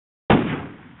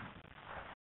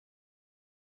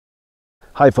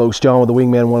Hi folks, John with the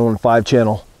Wingman 115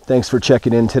 channel. Thanks for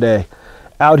checking in today.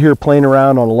 Out here playing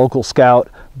around on a local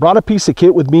Scout. Brought a piece of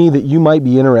kit with me that you might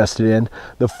be interested in.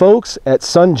 The folks at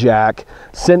SunJack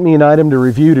sent me an item to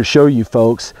review to show you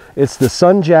folks. It's the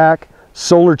SunJack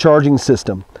solar charging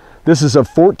system. This is a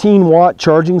 14-watt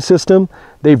charging system.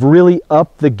 They've really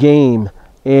upped the game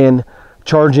in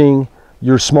charging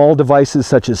your small devices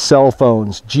such as cell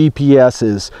phones,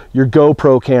 GPSs, your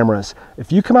GoPro cameras.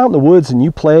 If you come out in the woods and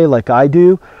you play like I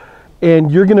do,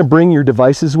 and you're gonna bring your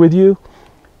devices with you,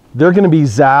 they're gonna be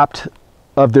zapped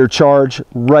of their charge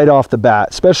right off the bat.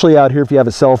 Especially out here if you have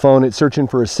a cell phone, it's searching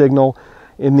for a signal.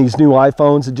 In these new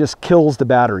iPhones, it just kills the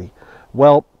battery.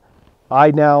 Well,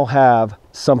 I now have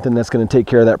something that's gonna take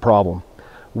care of that problem.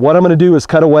 What I'm gonna do is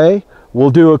cut away. We'll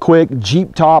do a quick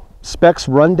Jeep top specs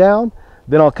rundown.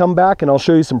 Then I'll come back and I'll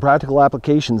show you some practical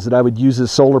applications that I would use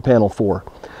this solar panel for.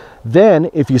 Then,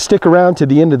 if you stick around to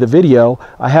the end of the video,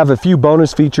 I have a few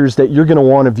bonus features that you're gonna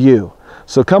wanna view.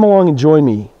 So come along and join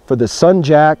me for the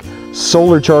SunJack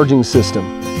solar charging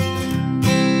system.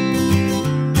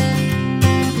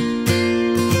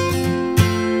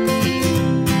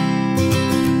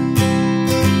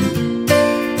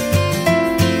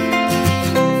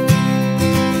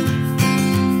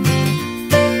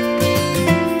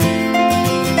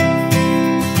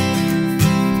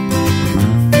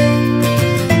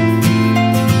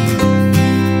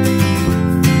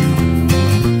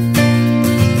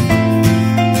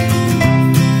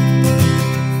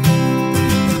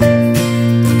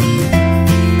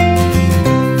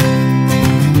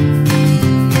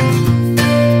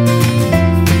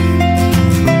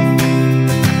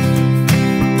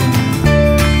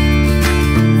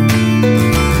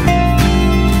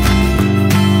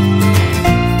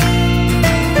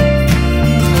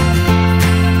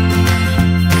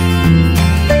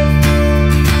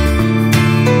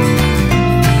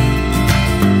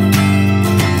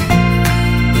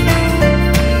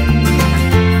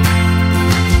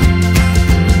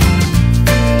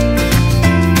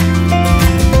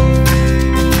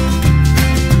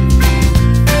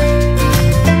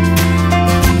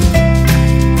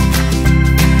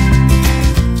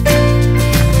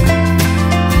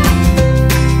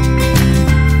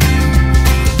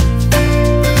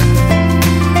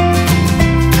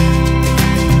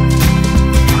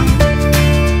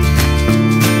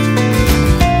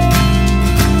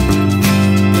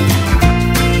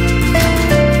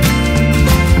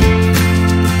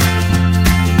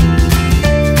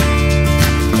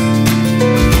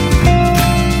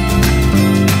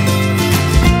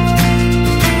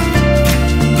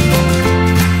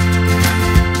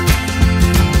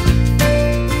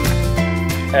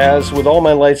 As with all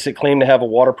my lights that claim to have a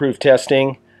waterproof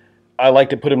testing, I like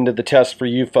to put them to the test for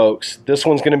you folks. This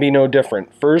one's going to be no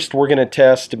different. First, we're going to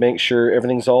test to make sure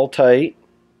everything's all tight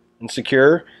and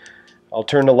secure. I'll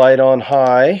turn the light on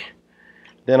high.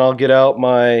 Then I'll get out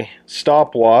my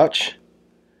stopwatch.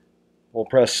 We'll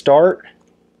press start.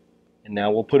 And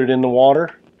now we'll put it in the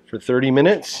water for 30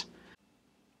 minutes.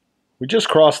 We just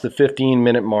crossed the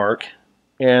 15-minute mark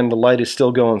and the light is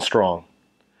still going strong.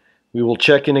 We will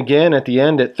check in again at the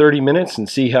end at 30 minutes and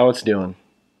see how it's doing.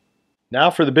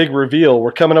 Now for the big reveal.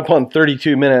 We're coming up on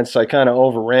 32 minutes. I kind of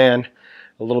overran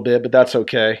a little bit, but that's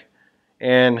okay.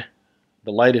 And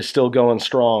the light is still going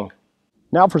strong.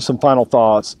 Now for some final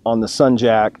thoughts on the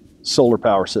SunJack solar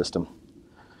power system.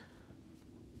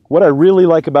 What I really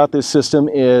like about this system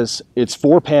is it's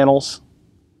 4 panels.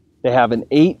 They have an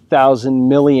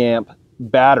 8,000 milliamp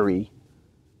battery,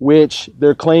 which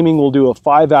they're claiming will do a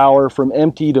 5-hour from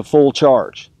empty to full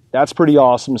charge. That's pretty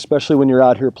awesome, especially when you're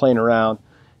out here playing around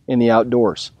in the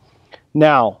outdoors.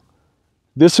 Now,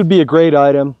 this would be a great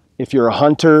item if you're a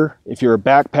hunter, if you're a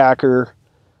backpacker,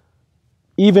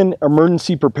 even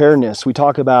emergency preparedness. We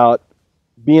talk about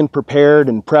being prepared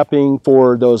and prepping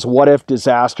for those what-if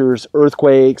disasters,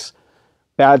 earthquakes,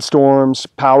 bad storms,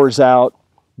 powers out.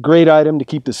 Great item to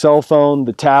keep the cell phone,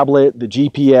 the tablet, the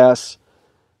GPS.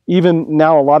 Even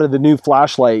now, a lot of the new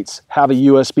flashlights have a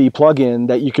USB plug-in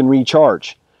that you can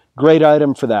recharge. Great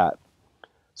item for that.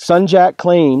 SunJack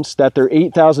claims that their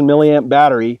 8,000 milliamp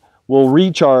battery will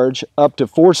recharge up to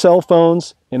 4 cell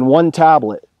phones and 1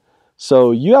 tablet.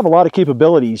 So you have a lot of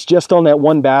capabilities just on that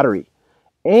one battery.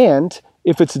 And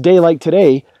if it's a day like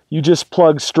today, you just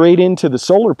plug straight into the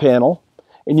solar panel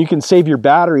and you can save your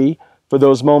battery for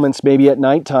those moments maybe at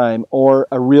nighttime or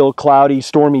a real cloudy,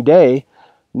 stormy day.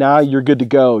 Now you're good to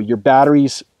go. Your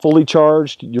battery's fully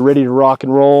charged, you're ready to rock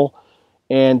and roll,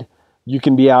 and you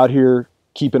can be out here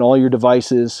keeping all your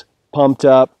devices pumped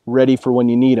up, ready for when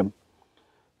you need them.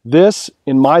 This,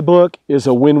 in my book, is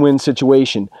a win-win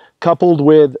situation. Coupled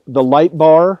with the light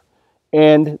bar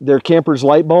and their camper's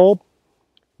light bulb,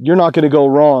 you're not going to go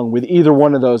wrong with either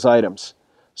one of those items.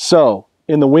 So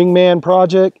in the Wingman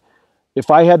project, if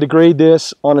I had to grade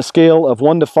this on a scale of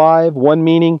 1 to 5, 1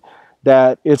 meaning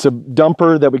that it's a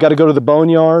dumper that we got to go to the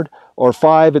boneyard, or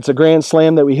 5, it's a grand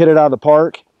slam that we hit it out of the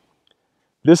park,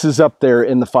 this is up there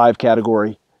in the 5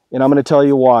 category. And I'm going to tell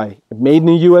you why. Made in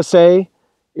the USA,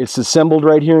 it's assembled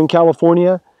right here in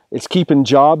California, it's keeping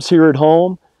jobs here at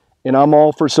home, and I'm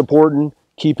all for supporting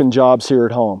keeping jobs here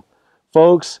at home.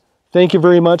 Folks, thank you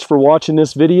very much for watching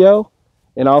this video,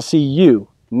 and I'll see you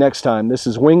next time. This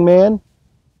is Wingman,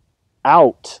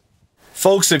 out.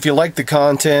 Folks, if you like the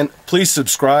content, please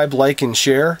subscribe, like, and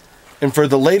share. And for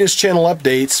the latest channel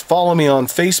updates, follow me on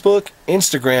Facebook,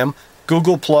 Instagram,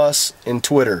 Google+, and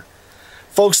Twitter.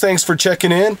 Folks, thanks for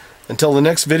checking in. Until the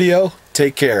next video,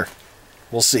 take care.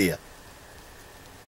 We'll see you.